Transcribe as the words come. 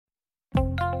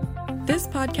This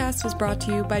podcast was brought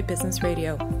to you by Business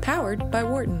Radio, powered by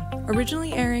Wharton,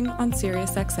 originally airing on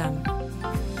SiriusXM.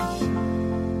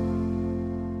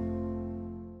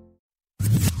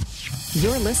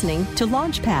 You're listening to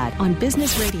Launchpad on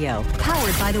Business Radio,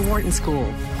 powered by the Wharton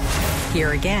School.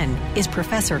 Here again is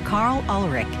Professor Carl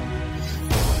Ulrich.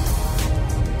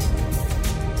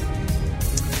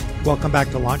 Welcome back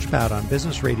to Launchpad on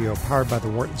Business Radio, powered by the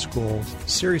Wharton School,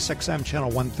 SiriusXM Channel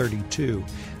 132.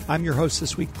 I'm your host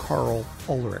this week, Carl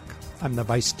Ulrich. I'm the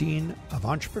Vice Dean of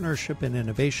Entrepreneurship and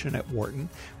Innovation at Wharton,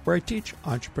 where I teach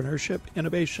entrepreneurship,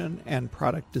 innovation, and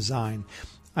product design.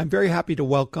 I'm very happy to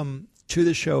welcome to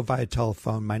the show via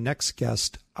telephone my next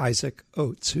guest, Isaac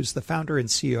Oates, who's the founder and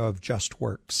CEO of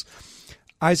JustWorks.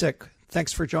 Isaac,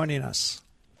 thanks for joining us.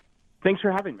 Thanks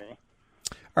for having me.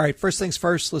 All right, first things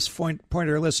first, let's point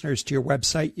our listeners to your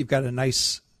website. You've got a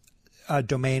nice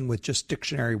domain with just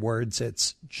dictionary words.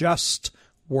 It's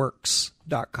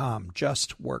justworks.com,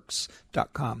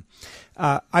 justworks.com.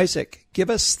 Isaac, give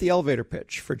us the elevator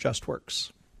pitch for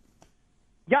JustWorks.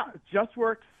 Yeah,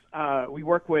 JustWorks, we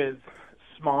work with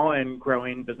small and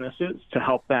growing businesses to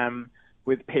help them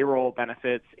with payroll,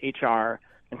 benefits, HR,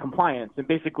 and compliance. And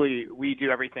basically, we do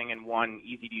everything in one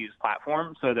easy-to-use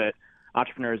platform so that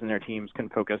entrepreneurs and their teams can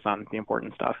focus on the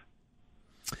important stuff.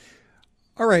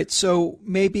 All right. So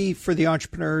maybe for the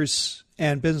entrepreneurs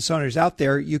and business owners out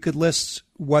there, you could list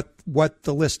what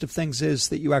the list of things is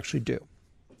that you actually do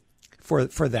for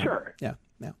them. Sure. Yeah.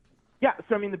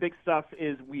 So, the big stuff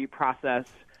is we process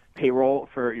payroll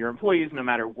for your employees, no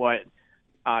matter what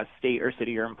state or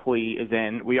city your employee is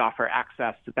in. We offer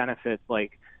access to benefits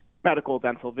like medical,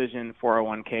 dental, vision,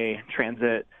 401k,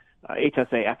 transit,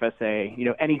 HSA,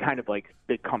 FSA, any kind of like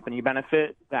big company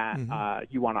benefit that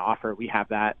you want to offer, we have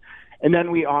that. And then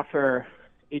we offer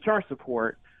HR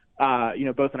support,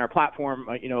 both in our platform,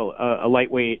 a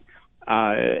lightweight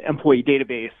employee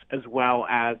database, as well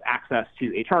as access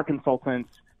to HR consultants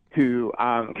who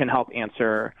can help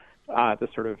answer the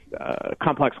sort of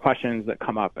complex questions that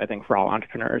come up, I think, for all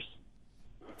entrepreneurs.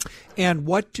 And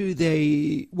what do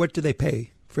they pay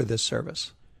for this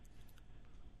service?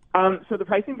 So the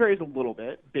pricing varies a little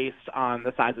bit based on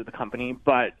the size of the company,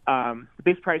 but the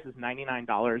base price is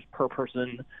 $99 per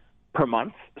person per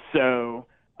month. So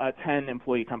a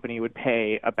 10-employee company would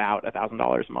pay about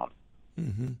 $1,000 a month.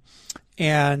 Mm-hmm.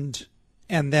 And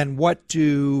then how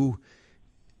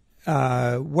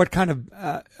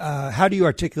do you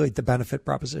articulate the benefit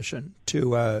proposition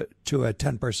to a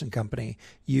 10-person company?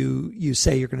 You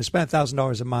say you're going to spend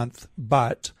 $1,000 a month,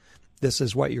 but this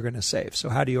is what you're going to save. So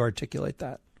how do you articulate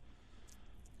that?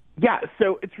 Yeah,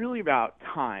 so it's really about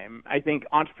time. I think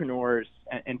entrepreneurs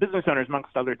and business owners,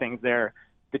 amongst other things, they're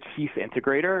the chief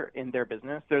integrator in their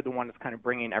business. They're the one that's kind of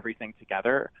bringing everything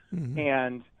together. Mm-hmm.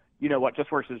 And, what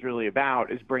JustWorks is really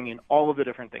about is bringing all of the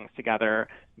different things together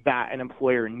that an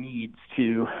employer needs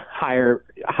to hire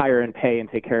and pay and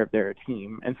take care of their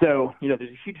team. And so, there's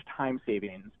a huge time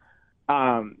savings.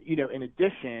 In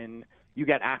addition, you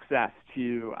get access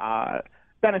to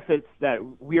benefits that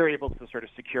we are able to sort of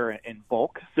secure in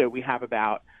bulk. So we have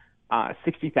about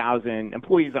 60,000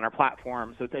 employees on our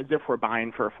platform. So it's as if we're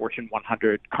buying for a Fortune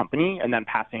 100 company and then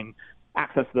passing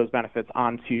access to those benefits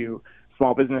on to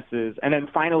small businesses. And then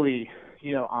finally,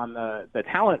 on the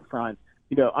talent front,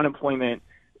 unemployment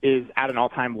is at an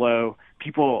all-time low.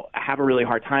 People have a really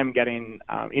hard time getting,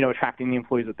 attracting the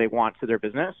employees that they want to their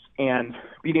business, and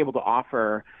being able to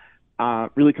offer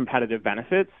really competitive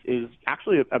benefits is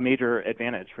actually a major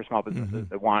advantage for small businesses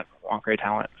that want great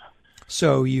talent.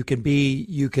 So your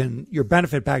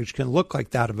benefit package can look like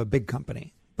that of a big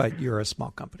company, but you're a small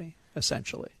company,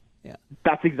 essentially. Yeah,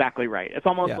 that's exactly right. It's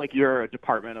almost like you're a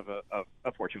department of a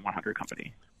Fortune 100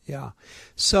 company. Yeah.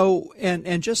 So,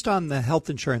 and just on the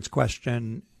health insurance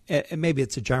question, and maybe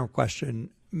it's a general question,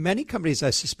 many companies,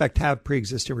 I suspect, have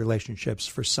pre-existing relationships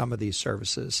for some of these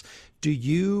services. Do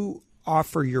you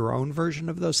offer your own version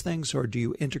of those things, or do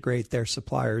you integrate their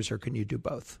suppliers, or can you do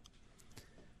both?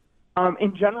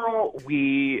 In general,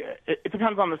 it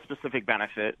depends on the specific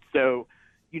benefit. So,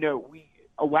 we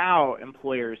allow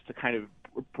employers to kind of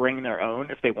bring their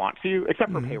own if they want to,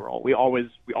 except for payroll. We always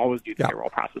do the payroll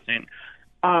processing.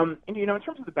 And in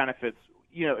terms of the benefits,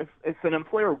 if an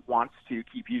employer wants to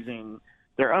keep using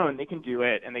their own, they can do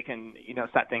it and they can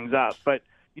set things up. But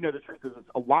the truth is it's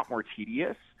a lot more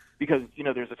tedious because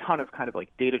there's a ton of kind of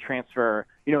like data transfer.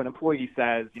 An employee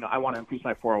says I want to increase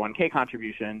my 401k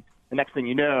contribution. The next thing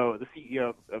you know, the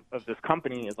CEO of this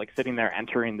company is like sitting there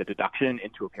entering the deduction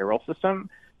into a payroll system.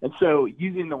 And so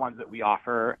using the ones that we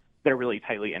offer, they're really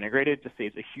tightly integrated, just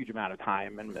saves a huge amount of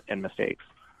time and mistakes.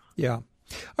 Yeah.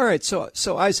 All right. So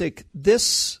Isaac,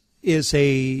 this is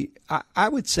I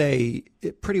would say,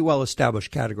 pretty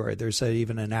well-established category. There's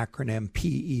even an acronym,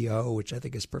 PEO, which I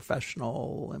think is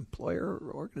Professional Employer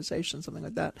Organization, something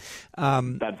like that.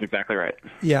 That's exactly right.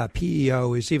 Yeah,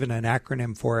 PEO is even an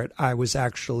acronym for it. I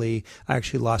actually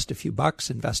lost a few bucks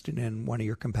investing in one of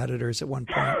your competitors at one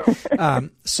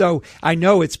point. So I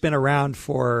know it's been around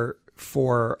for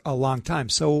a long time.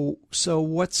 So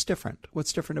what's different?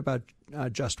 What's different about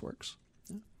JustWorks?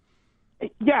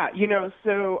 Yeah,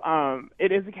 so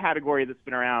it is a category that's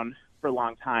been around for a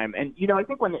long time. And, I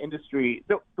think when the industry,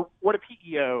 what a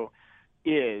PEO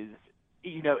is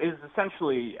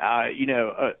essentially,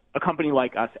 a company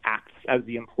like us acts as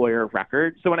the employer of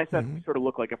record. So when I said we sort of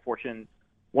look like a Fortune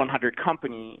 100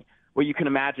 company, what you can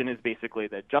imagine is basically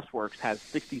that JustWorks has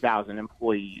 60,000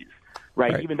 employees,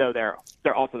 right? Even though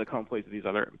they're also the co-employees of these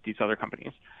other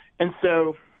companies. And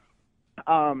so,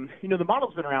 the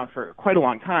model's been around for quite a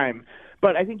long time,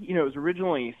 but I think, it was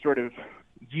originally sort of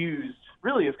used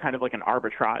really as kind of like an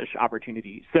arbitrage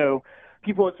opportunity. So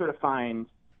people would sort of find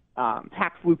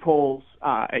tax loopholes,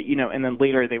 and then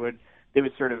later they would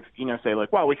sort of, say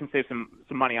like, well, we can save some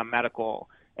money on medical,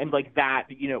 and like that,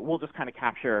 we'll just kind of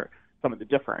capture some of the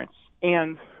difference.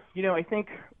 And, I think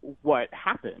what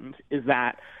happened is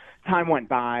that time went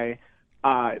by,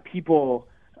 people,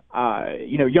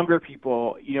 younger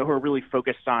people, who are really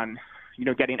focused on,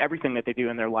 getting everything that they do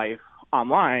in their life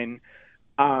online,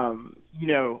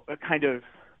 kind of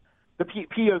the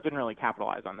PEOs didn't really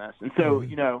capitalize on this. And so,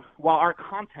 while our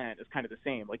content is kind of the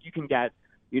same, like you can get,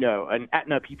 an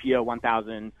Aetna PPO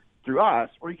 1000 through us,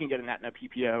 or you can get an Aetna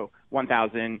PPO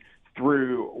 1000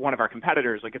 through one of our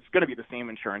competitors. Like it's going to be the same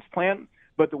insurance plan,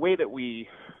 but the way that we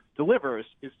deliver is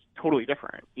totally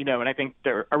different, and I think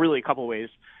there are really a couple of ways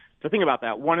to think about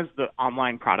that. One is the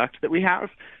online product that we have.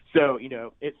 So,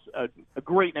 it's a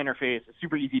great interface. It's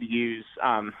super easy to use.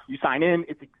 You sign in.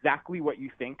 It's exactly what you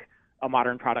think a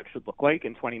modern product should look like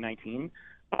in 2019.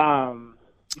 On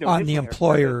the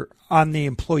employee,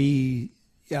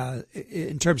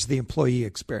 in terms of the employee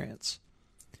experience.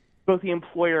 Both the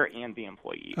employer and the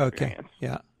employee experience. Okay,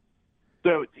 yeah.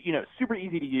 So, super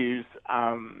easy to use,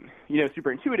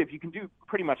 super intuitive. You can do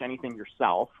pretty much anything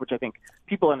yourself, which I think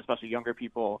people, and especially younger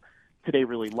people today,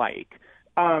 really like.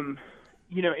 In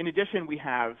addition, we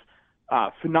have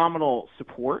phenomenal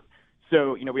support.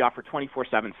 So, we offer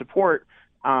 24/7 support.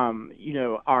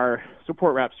 Our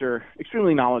support reps are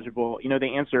extremely knowledgeable. They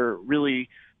answer really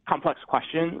complex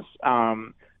questions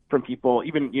from people.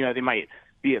 Even, they might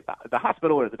be at the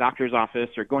hospital or the doctor's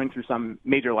office or going through some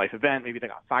major life event. Maybe they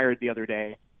got fired the other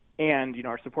day. And,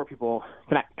 our support people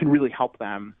can really help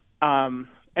them. And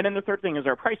then the third thing is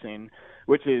our pricing,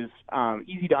 which is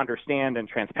easy to understand and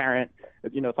transparent.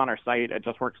 It's on our site at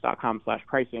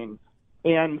justworks.com/pricing.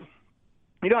 And,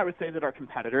 I would say that our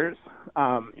competitors,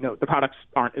 the products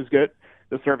aren't as good,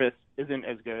 the service isn't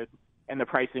as good, and the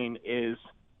pricing is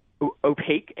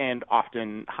opaque and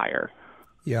often higher.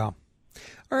 Yeah.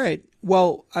 All right.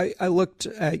 Well, I looked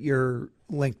at your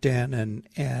LinkedIn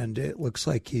and it looks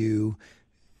like you,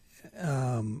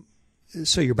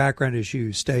 so your background is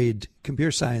you studied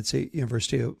computer science at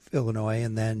University of Illinois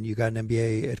and then you got an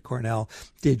MBA at Cornell.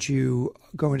 Did you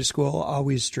go into school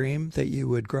always dream that you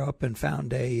would grow up and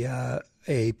found a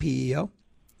PEO?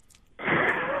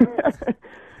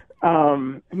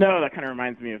 No, that kind of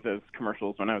reminds me of those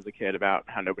commercials when I was a kid about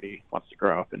how nobody wants to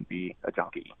grow up and be a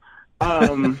junkie.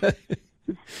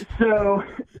 So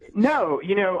no,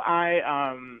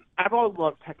 I've always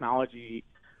loved technology.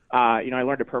 I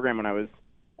learned to program when I was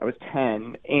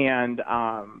 10, and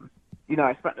I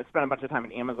spent a bunch of time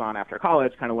at Amazon after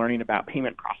college, kind of learning about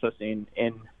payment processing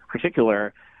in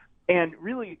particular. And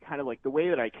really, kind of like the way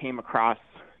that I came across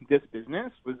this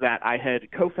business was that I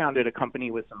had co-founded a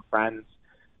company with some friends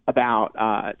about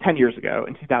 10 years ago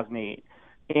in 2008.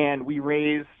 And we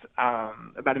raised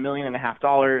about $1.5 million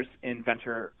in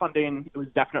venture funding. It was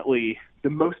definitely the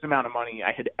most amount of money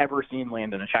I had ever seen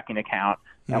land in a checking account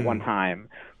at one time.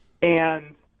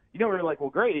 And, we were like, well,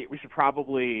 great, we should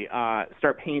probably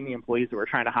start paying the employees that we're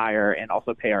trying to hire and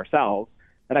also pay ourselves.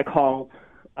 And I called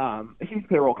a huge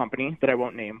payroll company that I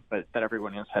won't name, but that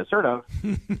everyone else has heard of.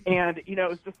 And, it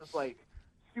was just this like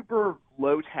super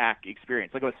low-tech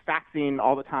experience. Like I was faxing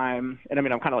all the time. And I'm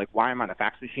kind of like, why am I on a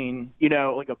fax machine?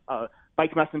 Like a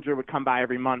bike messenger would come by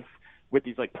every month with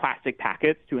these like plastic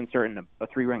packets to insert in a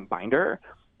 3-ring binder.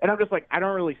 And I'm just like, I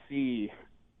don't really see,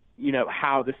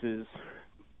 how this is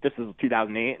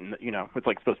 2008 and, it's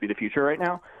like supposed to be the future right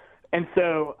now. And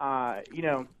so, our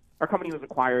company was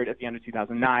acquired at the end of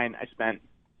 2009. I spent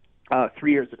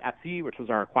 3 years at Etsy, which was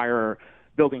our acquirer,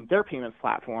 building their payments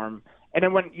platform. And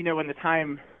then when the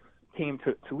time came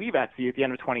to leave Etsy at the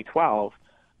end of 2012,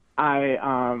 I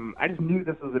just knew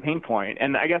this was a pain point.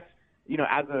 And I guess,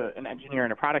 as an engineer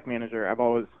and a product manager, I've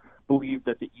always believed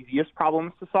that the easiest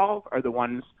problems to solve are the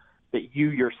ones that you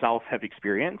yourself have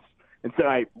experienced. And so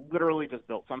I literally just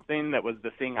built something that was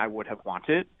the thing I would have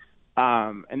wanted.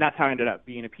 And that's how I ended up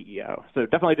being a PEO. So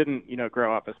definitely didn't,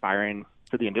 grow up aspiring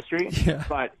to the industry,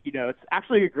 but, it's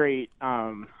actually a great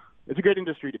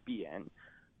industry to be in.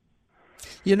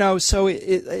 So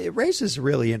it raises a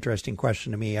really interesting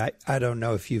question to me. I don't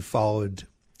know if you followed,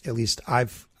 at least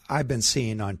I've been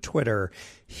seeing on Twitter,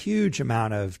 huge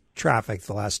amount of traffic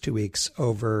the last 2 weeks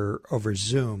over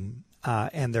Zoom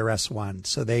and their S1.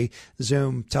 So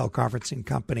Zoom, teleconferencing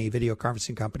company, video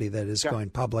conferencing company that is going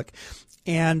public.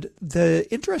 And the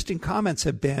interesting comments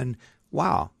have been,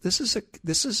 wow, this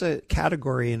is a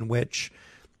category in which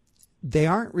they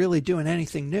aren't really doing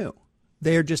anything new.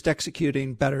 They're just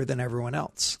executing better than everyone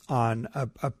else on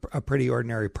a pretty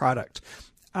ordinary product.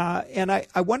 And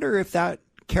I wonder if that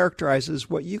characterizes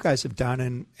what you guys have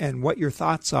done and what your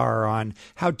thoughts are on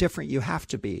how different you have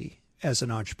to be as an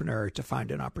entrepreneur to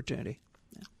find an opportunity.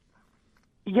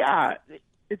 Yeah,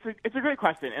 it's a great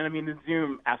question. And I mean, the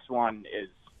Zoom S1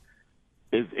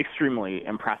 is extremely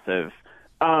impressive.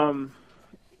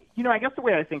 I guess the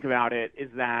way I think about it is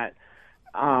that,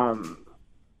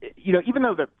 even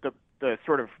though the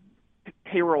sort of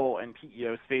payroll and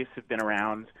PEO space have been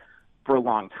around for a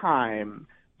long time,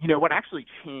 what actually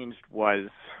changed was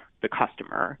the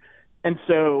customer. And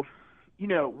so,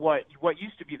 what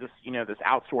used to be this, this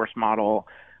outsource model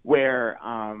where,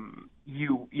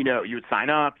 you would sign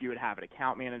up, you would have an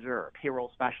account manager or a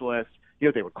payroll specialist,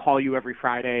 they would call you every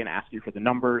Friday and ask you for the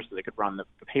numbers so they could run the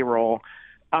payroll.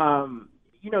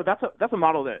 That's a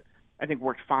model that I think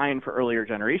worked fine for earlier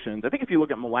generations. I think if you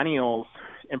look at millennials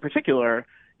in particular,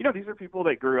 these are people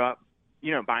that grew up,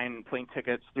 buying plane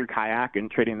tickets through Kayak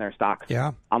and trading their stocks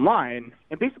online.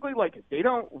 And basically, they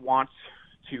don't want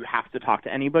to have to talk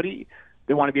to anybody.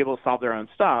 They want to be able to solve their own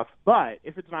stuff. But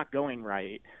if it's not going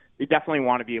right, they definitely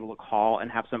want to be able to call and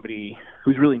have somebody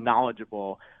who's really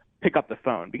knowledgeable pick up the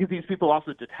phone, because these people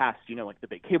also detest, the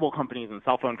big cable companies and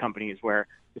cell phone companies where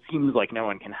it seems like no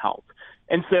one can help.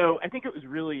 And so I think it was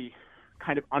really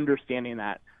kind of understanding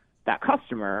that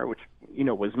customer, which,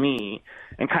 was me,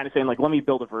 and kind of saying, let me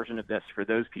build a version of this for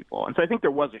those people. And so I think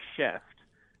there was a shift,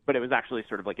 but it was actually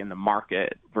sort of in the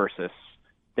market versus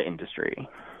the industry.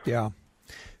 Yeah.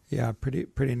 Yeah. Pretty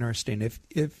interesting.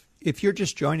 If you're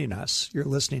just joining us, you're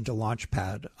listening to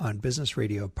Launchpad on Business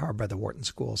Radio, powered by the Wharton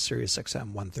School, Sirius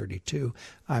XM 132.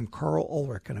 I'm Carl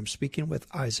Ulrich, and I'm speaking with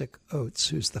Isaac Oates,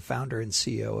 who's the founder and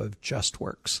CEO of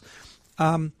JustWorks.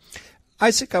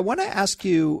 Isaac, I want to ask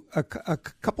you a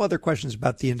couple other questions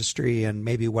about the industry and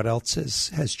maybe what else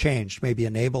has changed, maybe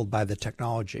enabled by the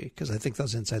technology, because I think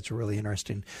those insights are really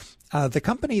interesting. The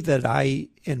company that I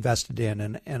invested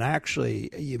in, and I actually,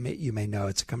 you may know,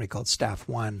 it's a company called Staff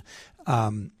One,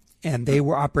 and they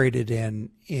were operated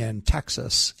in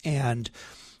Texas. And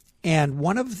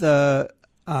one of the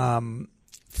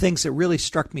things that really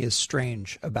struck me as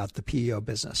strange about the PEO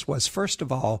business was, first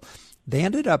of all, they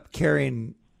ended up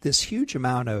carrying this huge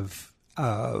amount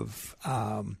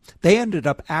they ended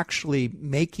up actually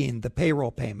making the payroll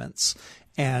payments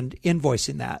and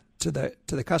invoicing that to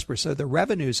the customer. So the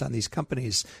revenues on these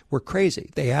companies were crazy.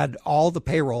 They had all the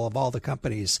payroll of all the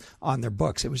companies on their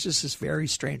books. It was just this very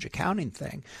strange accounting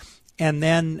thing. And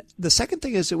then the second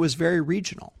thing is it was very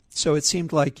regional. So it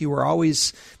seemed like you were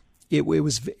always,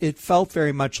 it felt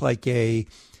very much like a,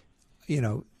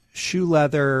 shoe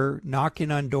leather,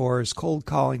 knocking on doors, cold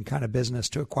calling kind of business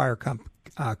to acquire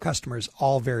customers,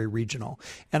 all very regional.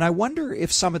 And I wonder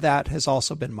if some of that has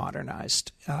also been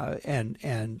modernized and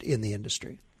in the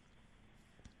industry.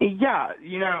 Yeah,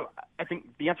 I think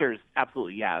the answer is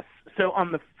absolutely yes. So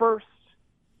on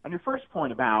your first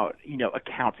point about,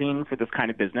 accounting for this kind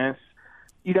of business,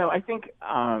 I think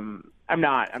I'm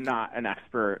not an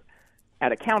expert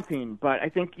at accounting, but I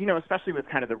think, especially with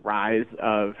kind of the rise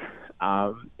of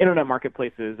internet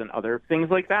marketplaces and other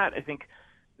things like that, I think,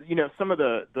 some of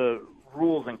the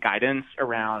rules and guidance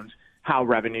around how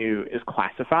revenue is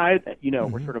classified,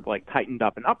 were sort of tightened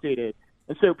up and updated.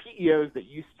 And so PEOs that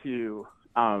used to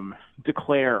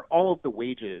declare all of the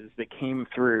wages that came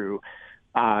through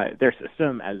their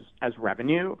system as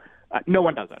revenue, no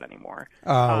one does that anymore.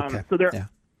 Okay.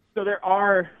 So there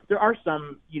are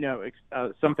some,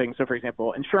 some things. So for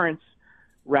example, insurance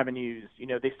revenues,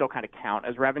 they still kind of count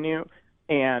as revenue,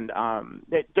 and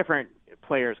different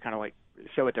players kind of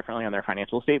show it differently on their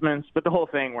financial statements. But the whole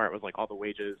thing where it was all the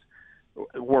wages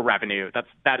were revenue,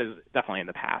 that is definitely in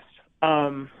the past.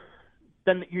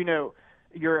 Then,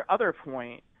 your other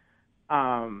point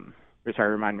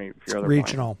Sorry, remind me of your other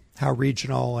regional. point. How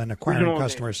regional and acquiring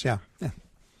customers. Yeah.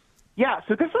 Yeah,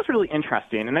 so this was really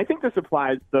interesting, and I think this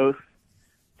applies both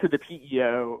to the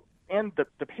PEO and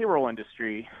the payroll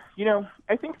industry.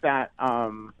 I think that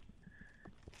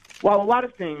while a lot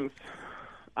of things,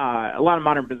 a lot of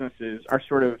modern businesses are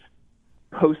sort of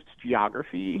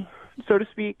post-geography, so to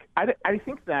speak, I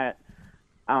think that,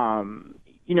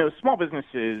 small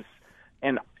businesses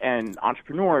and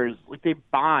entrepreneurs, like, they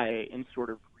buy in sort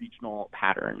of regional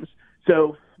patterns.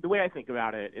 So the way I think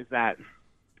about it is that,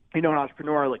 an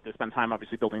entrepreneur, like, they spend time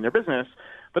obviously building their business,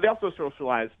 but they also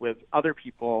socialize with other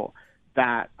people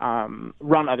that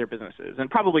run other businesses, and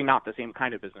probably not the same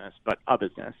kind of business, but a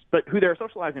business. But who they're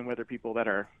socializing with are people that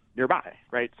are nearby,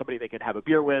 right? Somebody they could have a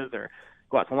beer with or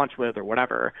go out to lunch with or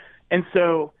whatever. And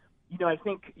so, I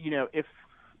think,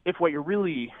 if what you're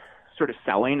really sort of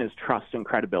selling is trust and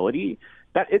credibility,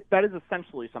 that is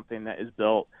essentially something that is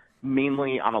built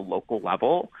mainly on a local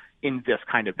level in this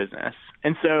kind of business.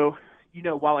 And so,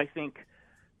 while I think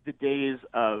the days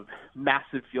of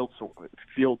massive field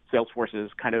sales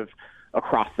forces kind of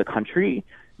across the country,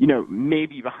 may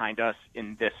be behind us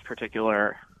in this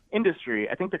particular industry,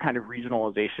 I think the kind of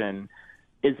regionalization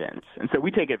isn't. And so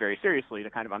we take it very seriously to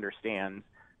kind of understand,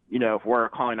 if we're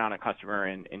calling on a customer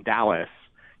in Dallas,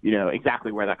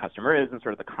 exactly where that customer is and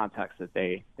sort of the context that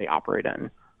they operate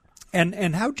in.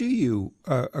 And how do you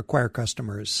acquire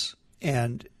customers?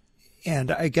 And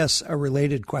I guess a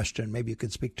related question maybe you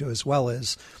could speak to as well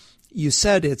is, you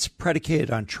said it's predicated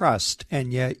on trust,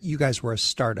 and yet you guys were a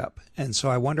startup. And so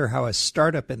I wonder how a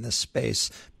startup in this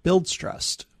space builds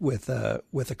trust with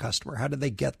a customer. How do they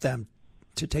get them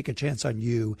to take a chance on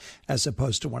you as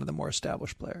opposed to one of the more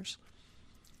established players?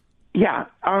 Yeah.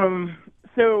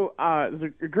 So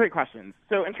those are great questions.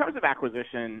 So in terms of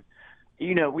acquisition,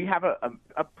 we have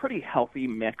a pretty healthy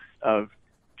mix of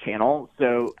channels.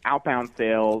 So outbound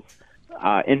sales,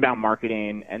 inbound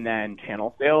marketing, and then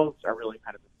channel sales are really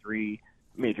kind of the three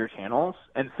major channels.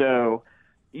 And so,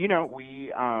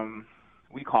 we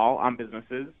call on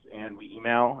businesses and we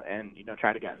email and,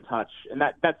 try to get in touch. And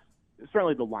that's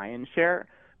certainly the lion's share.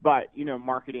 But,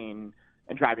 marketing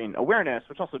and driving awareness,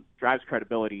 which also drives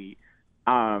credibility,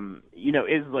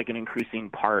 is like an increasing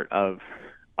part of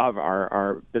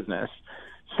our business.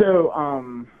 So,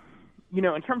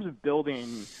 in terms of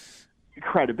building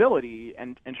credibility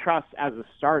and trust as a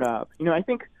startup, I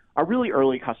think our really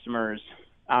early customers,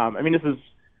 this is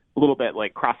a little bit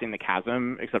like crossing the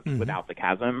chasm, except without the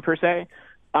chasm per se.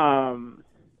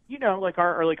 Like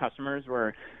our early customers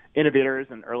were innovators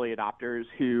and early adopters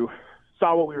who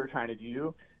saw what we were trying to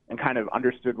do and kind of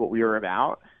understood what we were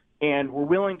about and were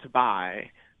willing to buy,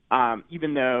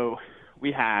 even though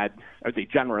we had, I would say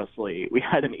generously, we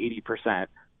had an 80%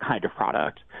 kind of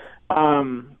product.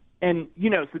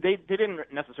 So they didn't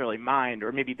necessarily mind,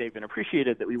 or maybe they've been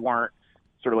appreciated that we weren't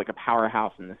sort of like a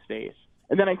powerhouse in the space.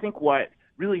 And then I think what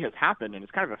really has happened, and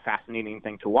it's kind of a fascinating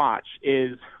thing to watch,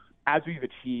 is as we've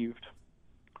achieved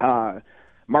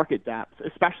market depth,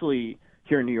 especially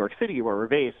here in New York City where we're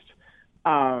based,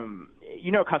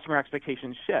 customer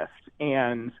expectations shift,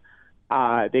 and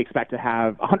they expect to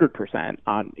have 100%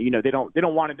 on. They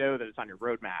don't want to know that it's on your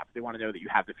roadmap. They want to know that you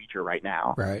have the feature right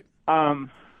now. Right.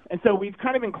 And so we've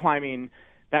kind of been climbing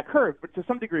that curve, but to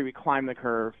some degree we climb the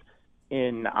curve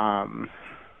in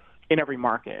every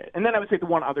market. And then I would say the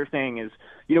one other thing is,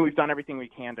 we've done everything we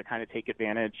can to kind of take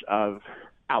advantage of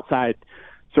outside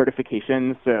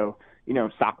certifications. So,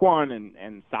 SOC 1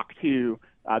 and SOC 2,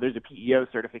 there's a PEO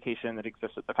certification that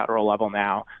exists at the federal level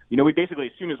now. We basically,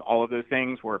 as soon as all of those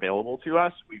things were available to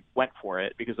us, we went for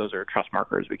it because those are trust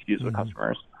markers we could use with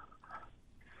customers.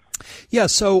 Yeah,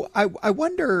 so I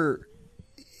wonder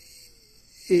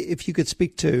if you could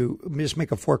speak to, just make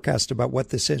a forecast about what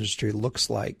this industry looks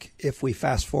like if we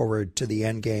fast forward to the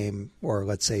end game, or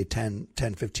let's say 10,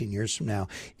 15 years from now.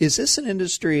 Is this an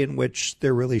industry in which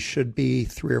there really should be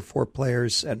 3 or 4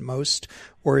 players at most,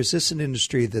 or is this an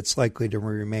industry that's likely to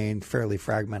remain fairly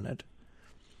fragmented?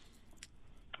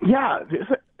 Yeah,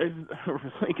 it's a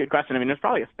really good question. There's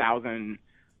probably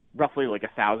roughly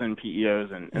 1,000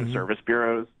 PEOs and service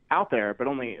bureaus out there, but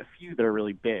only a few that are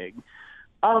really big.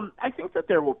 I think that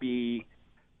there will be,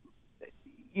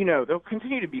 there'll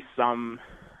continue to be some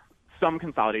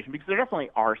consolidation because there definitely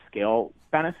are scale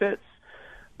benefits.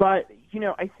 But,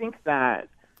 I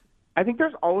think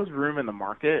there's always room in the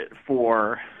market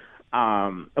for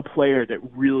a player that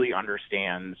really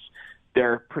understands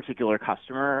their particular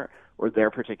customer or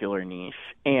their particular niche.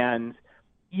 And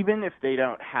even if they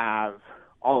don't have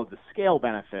all of the scale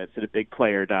benefits that a big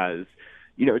player does,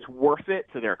 it's worth it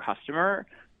to their customer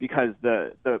because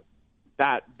that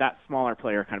that smaller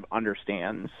player kind of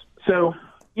understands. So,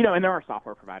 and there are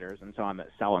software providers and so on that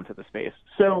sell into the space.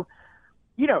 So,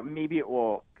 maybe it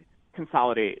will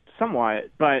consolidate somewhat,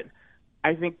 but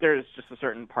I think there's just a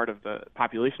certain part of the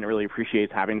population that really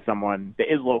appreciates having someone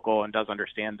that is local and does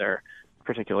understand their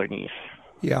particular niche.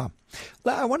 Yeah.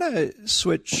 I want to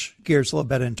switch gears a little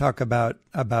bit and talk about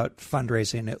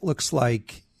fundraising. It looks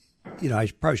like, I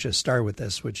probably should start with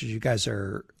this, which is you guys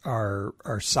are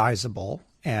sizable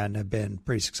and have been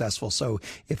pretty successful. So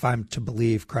if I'm to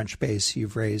believe Crunchbase,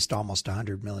 you've raised almost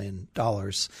 $100 million,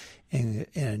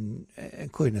 in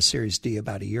including a Series D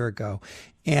about a year ago.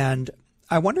 And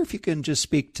I wonder if you can just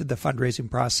speak to the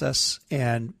fundraising process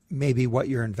and maybe what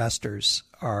your investors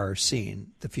are seeing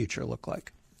the future look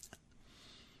like.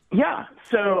 Yeah.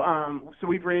 So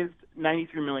we've raised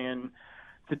 $93 million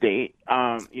to date.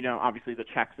 Obviously the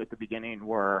checks at the beginning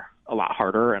were a lot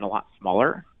harder and a lot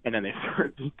smaller, and then they sort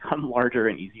of become larger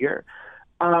and easier.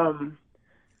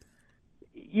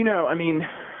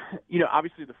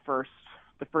 Obviously the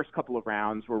first couple of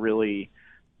rounds were really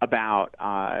about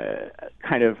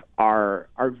kind of our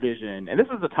vision. And this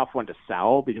was a tough one to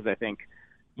sell because I think,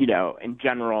 in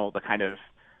general, the kind of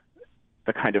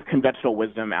conventional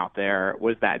wisdom out there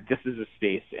was that this is a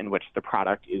space in which the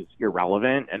product is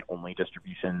irrelevant and only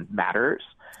distribution matters.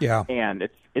 Yeah. And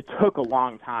it took a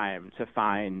long time to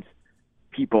find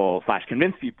people /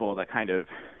 convince people that kind of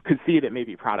could see that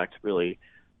maybe product really,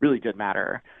 really did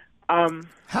matter.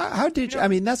 How did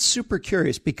you, that's super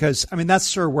curious because, that's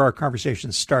sort of where our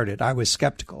conversation started. I was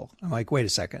skeptical. I'm like, wait a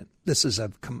second, this is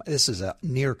a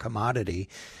near commodity.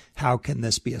 How can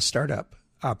this be a startup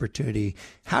opportunity?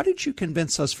 How did you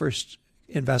convince those first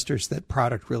investors that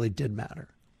product really did matter?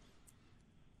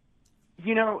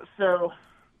 So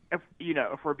if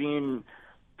we're being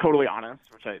totally honest,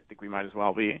 which I think we might as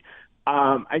well be,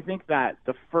 I think that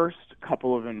the first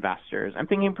couple of investors, I'm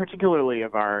thinking particularly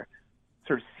of our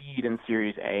sort of seed and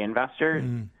Series A investors,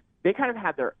 they kind of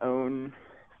had their own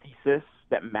thesis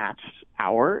that matched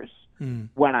ours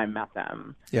when I met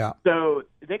them. Yeah. So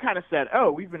they kind of said,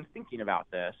 oh, we've been thinking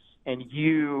about this, and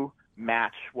you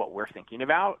match what we're thinking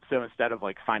about. So instead of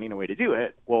finding a way to do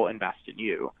it, we'll invest in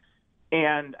you.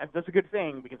 And that's a good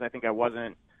thing because I think I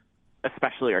wasn't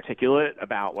especially articulate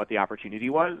about what the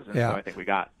opportunity was. And so I think we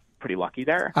got pretty lucky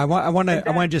there. I want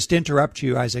to just interrupt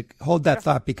you, Isaac. Hold that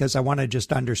thought because I want to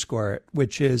just underscore it,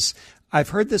 which is I've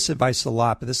heard this advice a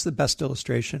lot, but this is the best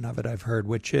illustration of it I've heard,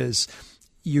 which is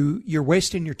you're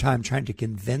wasting your time trying to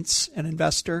convince an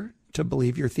investor to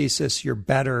believe your thesis. You're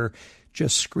better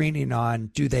just screening on,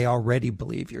 do they already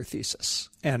believe your thesis?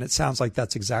 And it sounds like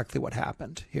that's exactly what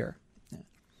happened here.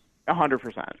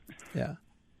 100%. Yeah.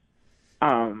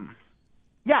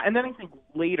 Yeah. And then I think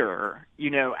later,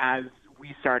 as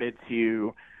we started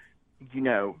to,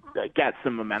 get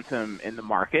some momentum in the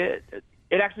market,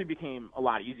 it actually became a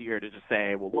lot easier to just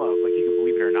say, well, look, you can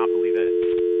believe it or not believe it.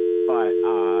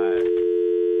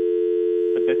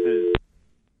 But this is.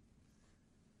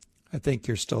 I think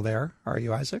you're still there. Are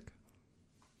you, Isaac?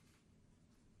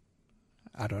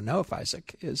 I don't know if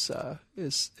Isaac is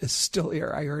still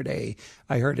here. I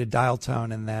heard a dial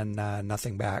tone and then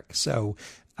nothing back. So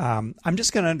I'm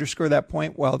just going to underscore that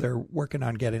point while they're working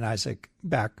on getting Isaac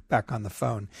back on the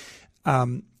phone.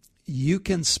 You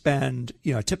can spend,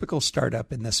 a typical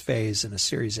startup in this phase in a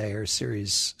Series A or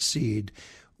Series Seed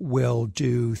will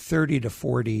do 30 to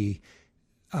 40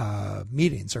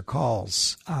 meetings or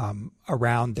calls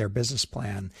around their business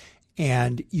plan.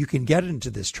 And you can get into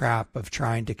this trap of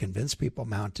trying to convince people,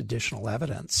 mount additional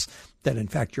evidence that, in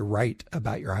fact, you're right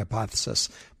about your hypothesis.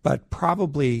 But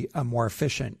probably a more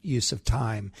efficient use of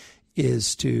time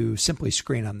is to simply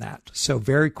screen on that. So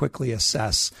very quickly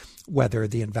assess whether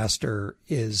the investor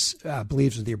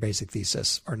believes with your basic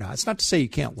thesis or not. It's not to say you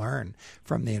can't learn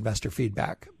from the investor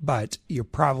feedback, but you're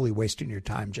probably wasting your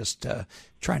time just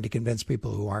trying to convince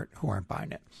people who aren't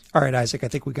buying it. All right, Isaac, I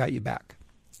think we got you back.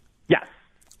 Yes.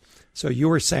 So you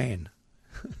were saying.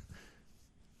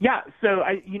 Yeah. So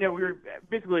we were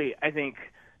basically, I think,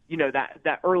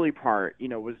 that early part,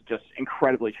 was just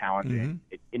incredibly challenging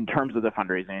in terms of the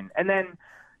fundraising. And then,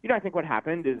 I think what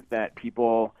happened is that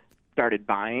people started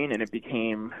buying, and it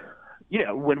became,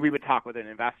 when we would talk with an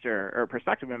investor or a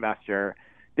prospective investor,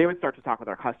 they would start to talk with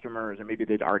our customers, or maybe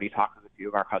they'd already talked with a few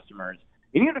of our customers.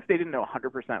 And even if they didn't know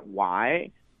 100%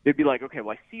 why, they'd be like, okay,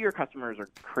 well, I see your customers are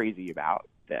crazy about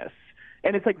this.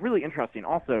 And it's really interesting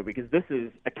also because this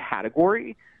is a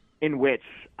category in which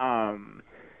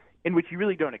you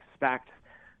really don't expect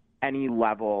any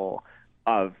level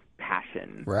of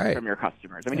passion from your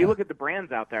customers. You look at the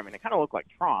brands out there, they kind of look like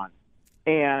Tron.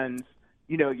 And,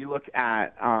 you look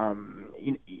at, I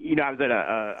was at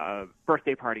a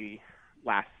birthday party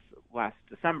last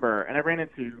December, and I ran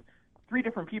into 3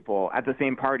 different people at the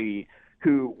same party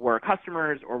who were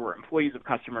customers or were employees of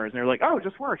customers, and they're like, "Oh, it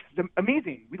just works. It's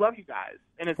amazing. We love you guys."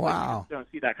 And it's like, you just don't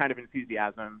see that kind of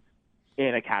enthusiasm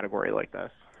in a category like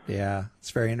this. Yeah, it's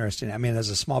very interesting. I mean, as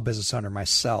a small business owner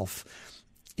myself,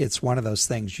 it's one of those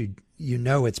things you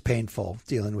know it's painful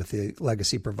dealing with the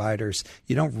legacy providers.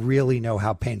 You don't really know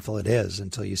how painful it is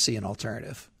until you see an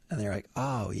alternative, and they're like,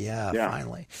 "Oh yeah.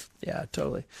 Finally, yeah,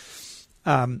 totally."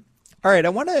 All right, I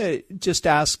want to just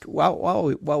ask, while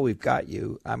we've got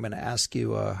you, I'm going to ask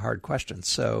you a hard question.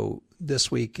 So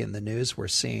this week in the news, we're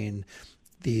seeing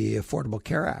the Affordable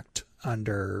Care Act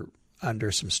under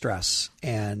some stress,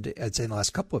 and I'd say in the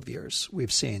last couple of years,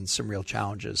 we've seen some real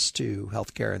challenges to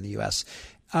healthcare in the U.S.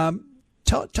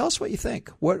 Tell us what you think.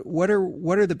 What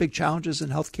are the big challenges in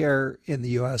healthcare in the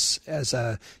U.S. as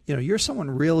you're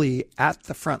someone really at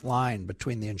the front line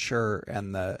between the insurer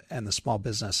and the small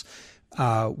business.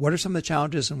 What are some of the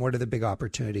challenges and what are the big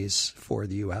opportunities for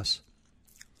the U.S.?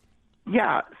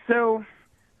 Yeah. So,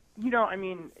 the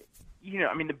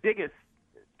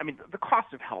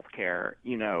cost of healthcare,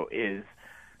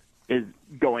 is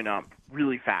going up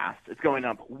really fast. It's going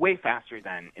up way faster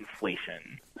than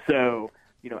inflation. So,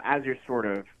 as you're sort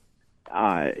of,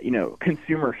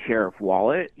 consumer share of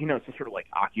wallet, it's just sort of like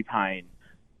occupying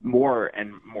more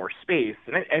and more space.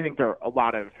 And I think there are a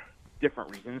lot of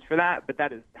different reasons for that, but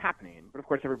that is happening. But of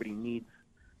course, everybody needs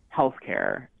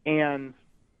healthcare. And,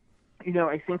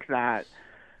 I think that,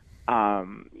 there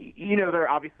are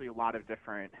obviously a lot of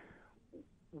different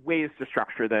ways to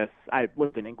structure this. I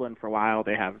lived in England for a while.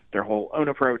 They have their whole own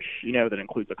approach, that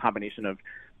includes a combination of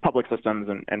public systems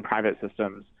and private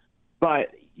systems.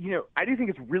 But, I do think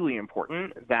it's really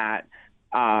important that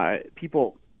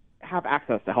people have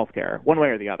access to healthcare one way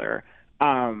or the other.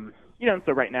 And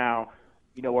so right now,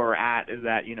 where we're at is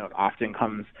that, it often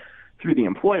comes through the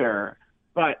employer.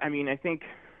 But I mean, I think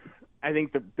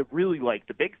the really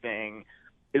the big thing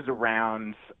is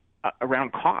around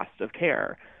cost of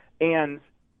care. And,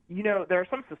 there are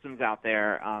some systems out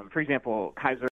there, for example, Kaiser